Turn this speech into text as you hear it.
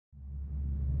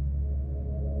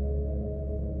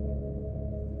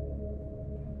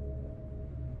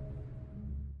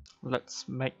Let's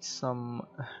make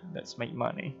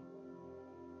money.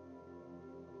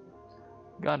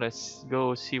 Gotta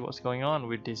go see what's going on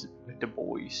with the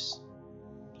boys.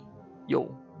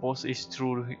 Yo, boss is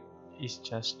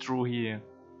just through here.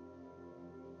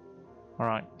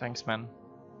 Alright, thanks man.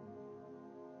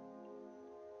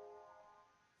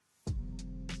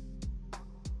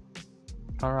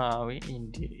 Alright, we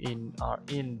are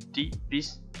in deep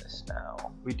business now.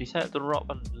 We decided to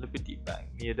rob a Liberty Bank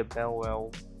near the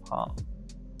Bellevue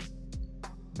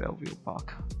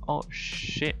Park. Oh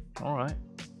shit! Alright.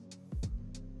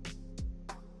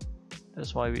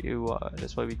 That's why we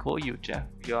call you, Jeff.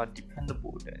 You are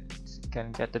dependable. That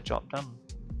can get the job done.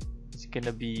 It's just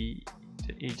gonna be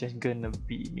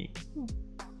me.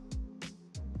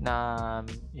 Nah,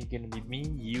 it's gonna be me,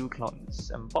 you,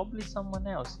 Claudius, and probably someone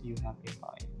else you have in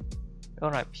mind.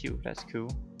 Alright, Pew, that's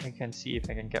cool. I can see if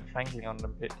I can get Franklin on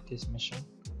this mission.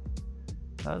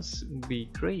 That's be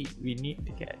great. We need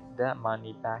to get that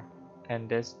money back, and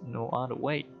there's no other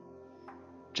way.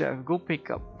 Jeff, go pick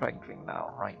up Franklin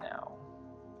right now.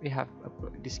 We have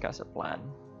discuss a plan.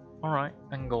 Alright,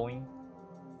 I'm going.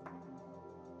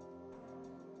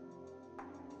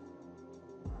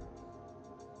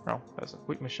 Oh, that's a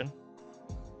quick mission.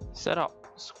 Set up,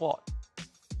 squad.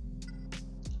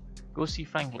 Go see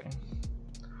Franklin.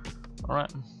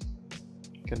 Alright.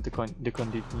 Get the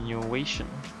continuation.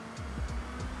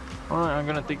 Alright, I'm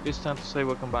gonna take this time to say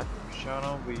welcome back to the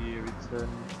channel. We return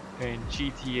in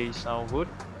GTA Southwood.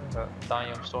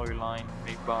 DYOM storyline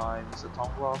made by Mr.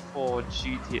 Tongwa for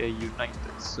GTA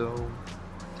United. So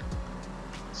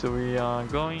we are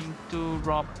going to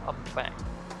rob a bank.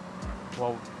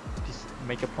 Well,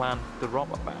 make a plan to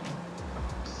rob a bank.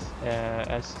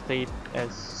 As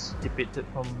depicted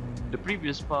from the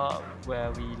previous part,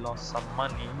 where we lost some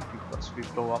money because we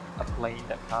blow up a plane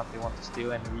that they want to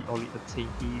steal, and we only obtain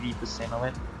 80% of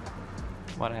it.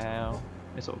 What the hell?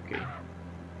 It's okay.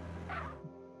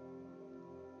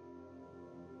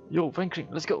 Yo, Franklin,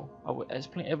 let's go. I will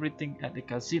explain everything at the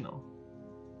casino.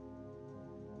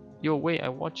 Yo, wait,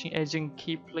 I'm watching Agent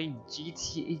K play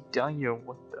GTA DYOM.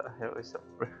 What the hell is up?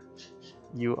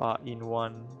 You are in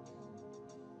one.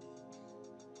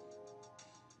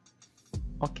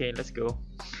 Okay, let's go.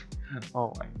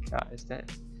 Oh my god, is that?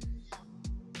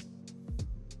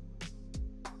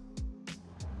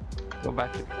 Go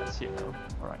back to the casino.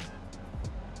 Alright.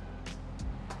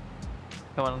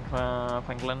 Come on,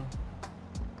 Franklin.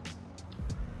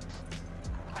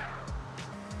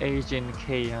 Agent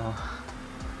K.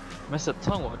 Mr.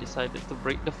 Tongwa decided to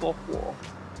break the fourth wall.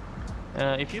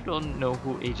 If you don't know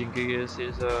who Agent K is,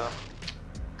 he's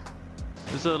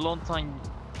a long time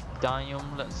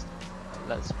DYOM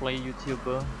let's play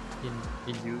YouTuber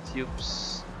in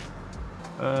YouTube's.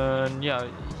 Yeah,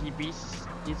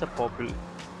 he's a popular.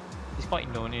 He's quite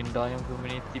known in DYOM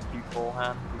community before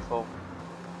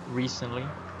recently.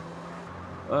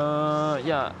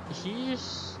 Yeah,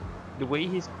 the way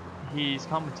his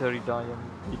commentary DYOM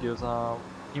videos are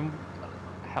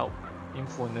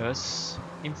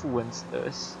influenced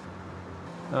us,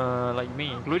 like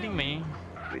me, including me,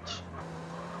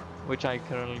 which I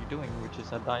currently doing, which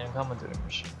is a DYOM commentary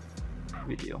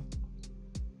video.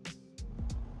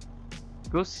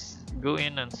 Go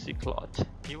in and see Claude.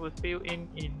 He will fill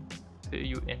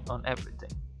you in on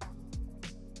everything.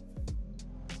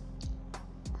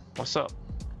 What's up?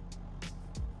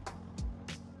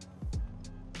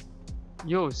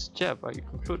 Yo, Jeff, I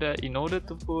conclude that in order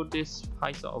to pull this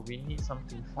heist off, we need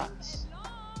something fast.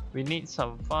 We need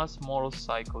some fast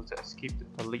motorcycle to escape the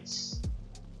police.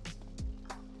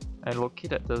 And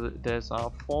located there's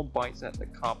 4 bikes at the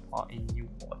car park in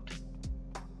Newport.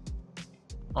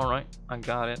 Alright, I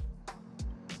got it.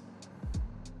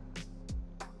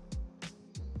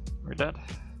 With that,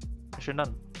 mission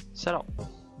done. Set up.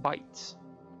 Bites.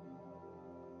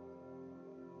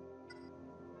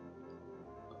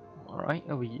 Alright,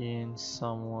 are we in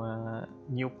somewhere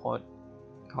Newport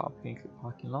parking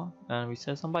lot, and we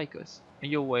see some bikers. On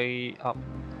your way up.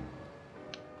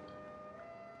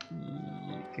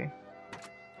 Okay.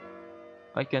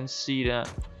 I can see that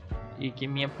you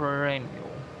give me a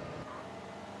perennial.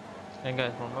 And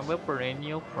guys, remember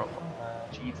perennial from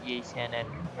GTA San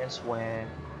Andreas when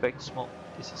Big Smoke.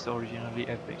 This is originally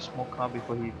a Big Smoke car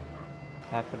before he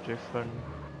had a different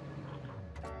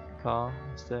car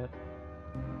instead.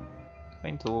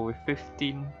 Into with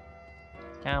 15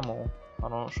 ammo.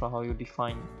 I'm not sure how you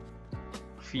define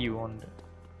few on that.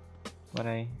 But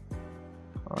alright.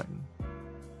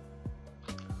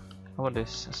 How about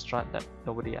this strat that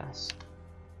nobody asked?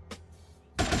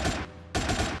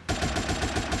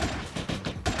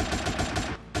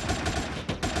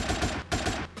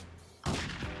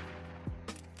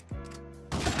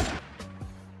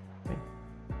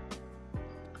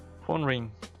 phone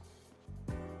ring.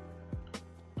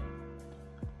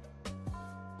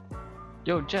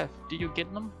 Yo, Jeff, did you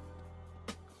get them?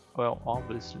 Well,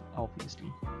 obviously.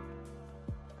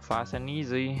 Fast and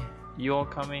easy. You're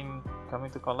coming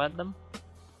to collect them?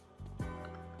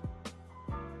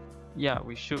 Yeah,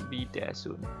 we should be there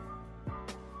soon.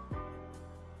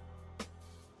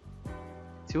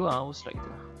 2 hours later.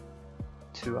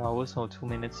 2 hours or 2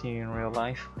 minutes here in real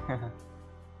life.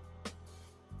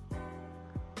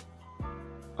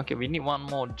 Okay, we need one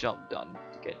more job done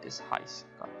to get this heist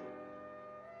completed.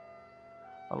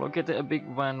 I'll locate a big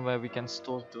van where we can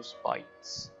store those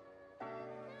bytes.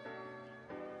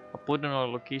 I'll put in our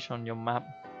location on your map.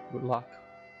 Good luck.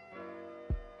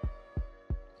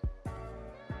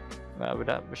 Well, with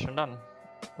that mission done.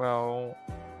 Well,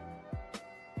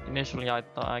 initially I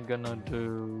thought I'm gonna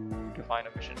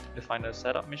define a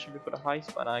setup mission before the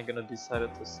heist, but I'm gonna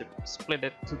decide to split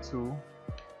it to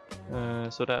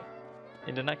 2, so that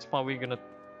in the next part we're gonna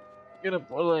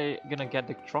get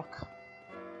the truck,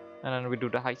 and then we do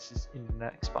the heist in the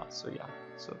next part. So yeah,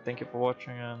 so thank you for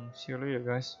watching and see you later,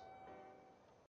 guys.